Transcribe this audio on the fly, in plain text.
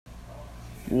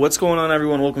What's going on,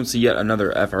 everyone? Welcome to yet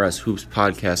another FRS Hoops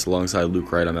podcast alongside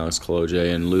Luke Wright. I'm Alex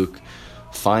Kaloje. And Luke,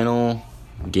 final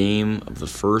game of the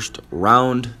first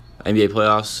round NBA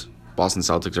playoffs. Boston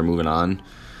Celtics are moving on.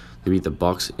 They beat the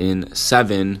Bucks in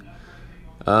 7.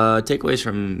 Takeaways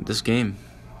from this game.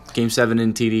 Game 7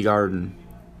 in TD Garden.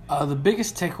 The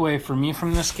biggest takeaway for me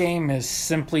from this game is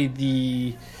simply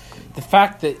the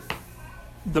fact that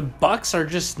the Bucks are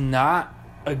just not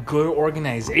a good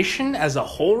organization as a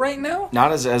whole right now.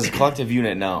 Not as a collective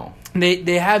unit, no.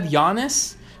 They have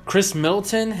Giannis. Chris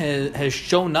Middleton has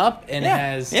shown up and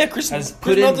has Chris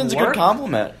put Middleton's in a work. good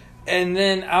compliment. And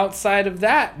then outside of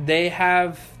that, they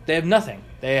have nothing.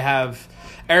 They have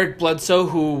Eric Bledsoe,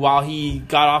 who, while he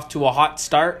got off to a hot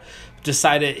start,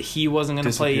 decided he wasn't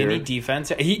going to play any defense.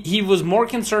 He was more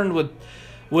concerned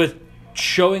with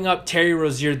showing up Terry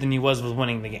Rozier than he was with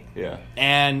winning the game. Yeah.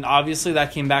 And obviously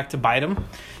that came back to bite him.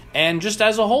 And just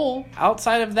as a whole,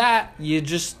 outside of that, you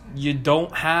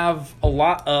don't have a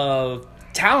lot of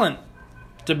talent,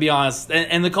 to be honest.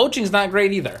 And the coaching's not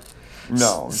great either.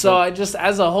 No. So I just,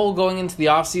 as a whole, going into the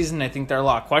offseason, I think there are a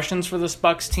lot of questions for this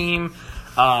Bucks team,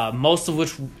 most of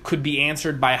which could be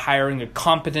answered by hiring a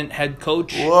competent head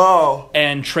coach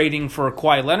and trading for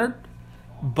Kawhi Leonard.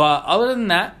 But other than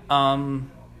that,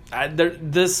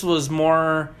 this was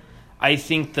more, I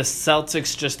think, the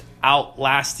Celtics just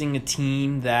outlasting a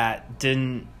team that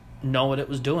didn't know what it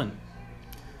was doing.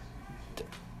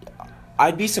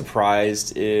 I'd be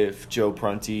surprised if Joe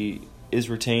Prunty is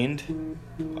retained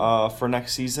for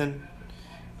next season.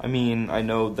 I mean, I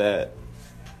know that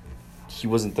he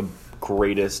wasn't the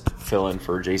greatest fill-in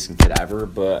for Jason Kidd ever,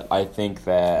 but I think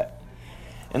that,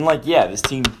 and this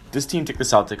team took the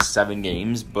Celtics 7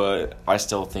 games, but I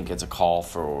still think it's a call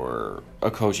for a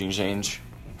coaching change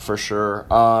for sure.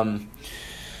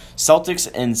 Celtics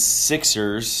and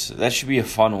Sixers, that should be a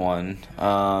fun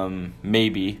one.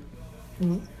 Maybe.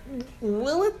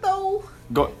 Will it, though?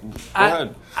 Go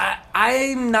ahead.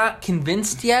 I'm not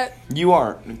convinced yet. You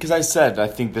aren't, because I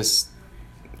think this.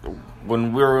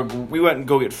 When we went and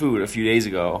go get food a few days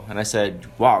ago, and I said,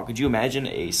 "Wow, could you imagine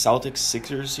a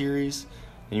Celtics-Sixers series?"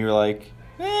 And you were like,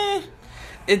 "Eh."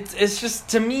 It's just,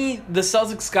 to me, the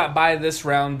Celtics got by this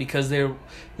round because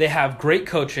they have great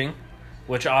coaching,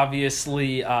 which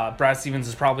obviously Brad Stevens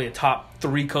is probably a top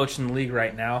 3 coach in the league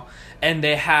right now, and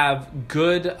they have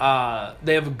good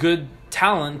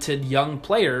talented young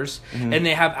players, and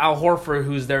they have Al Horford,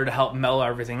 who's there to help mellow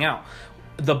everything out.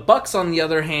 The Bucks, on the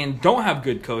other hand, don't have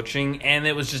good coaching, and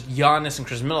it was just Giannis and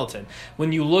Chris Middleton.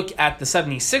 When you look at the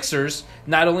 76ers,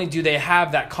 not only do they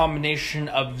have that combination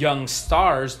of young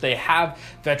stars, they have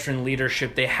veteran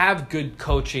leadership, they have good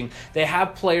coaching, they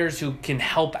have players who can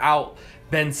help out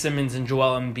Ben Simmons and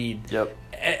Joel Embiid. Yep.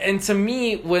 And to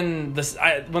me, when the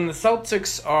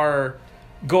Celtics are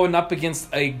going up against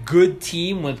a good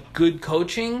team with good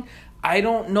coaching, I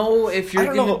don't know if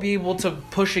you're going to be able to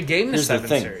push a game to 7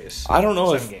 series. I don't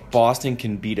know if Boston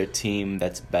can beat a team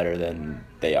that's better than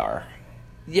they are.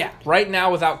 Yeah, right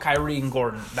now without Kyrie and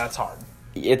Gordon, that's hard.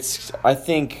 I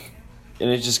think, and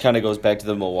it just kind of goes back to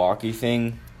the Milwaukee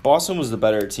thing. Boston was the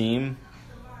better team,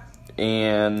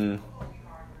 and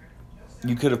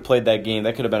you could have played that game.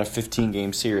 That could have been a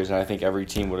 15-game series, and I think every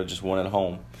team would have just won at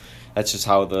home. That's just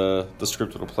how the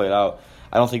script would have played out.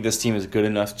 I don't think this team is good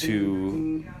enough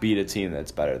to beat a team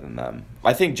that's better than them.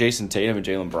 I think Jason Tatum and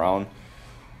Jaylen Brown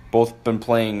both been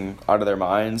playing out of their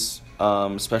minds,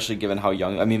 especially given how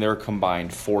young. I mean, they're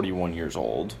combined 41 years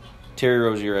old. Terry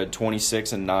Rozier had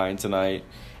 26 and 9 tonight.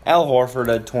 Al Horford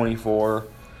had 24.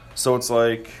 So it's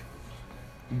like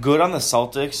good on the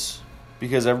Celtics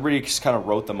because everybody just kind of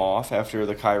wrote them off after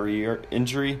the Kyrie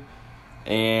injury.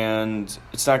 And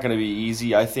it's not going to be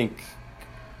easy. I think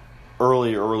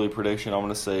early prediction, I'm going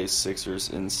to say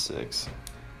Sixers in 6.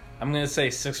 I'm going to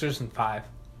say Sixers in 5.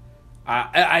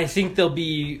 I think they'll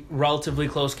be relatively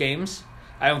close games.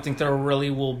 I don't think there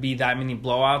really will be that many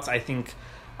blowouts. I think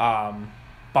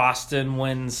Boston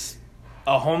wins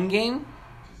a home game.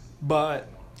 But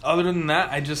other than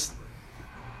that, I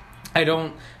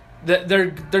don't.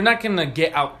 They're not going to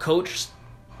get out coached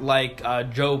like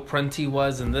Joe Prunty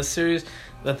was in this series.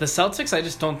 But the Celtics, I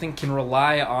just don't think can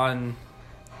rely on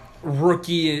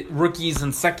rookies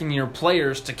and second-year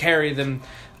players to carry them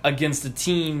against a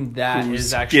team that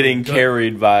is actually getting good.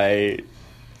 Carried by.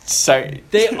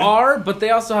 They are, but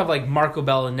they also have like Marco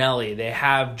Bellinelli. They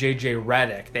have JJ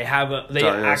Redick. They have a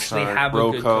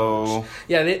good coach.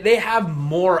 Yeah, they have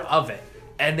more of it,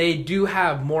 and they do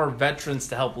have more veterans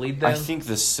to help lead them. I think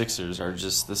the Sixers are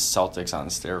just the Celtics on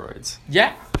steroids.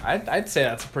 Yeah, I'd say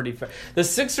that's pretty fair. The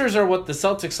Sixers are what the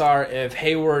Celtics are if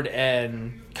Hayward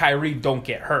and Kyrie don't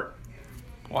get hurt.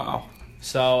 Wow.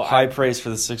 So High praise for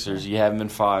the Sixers. You have them in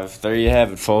 5. There you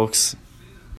have it, folks.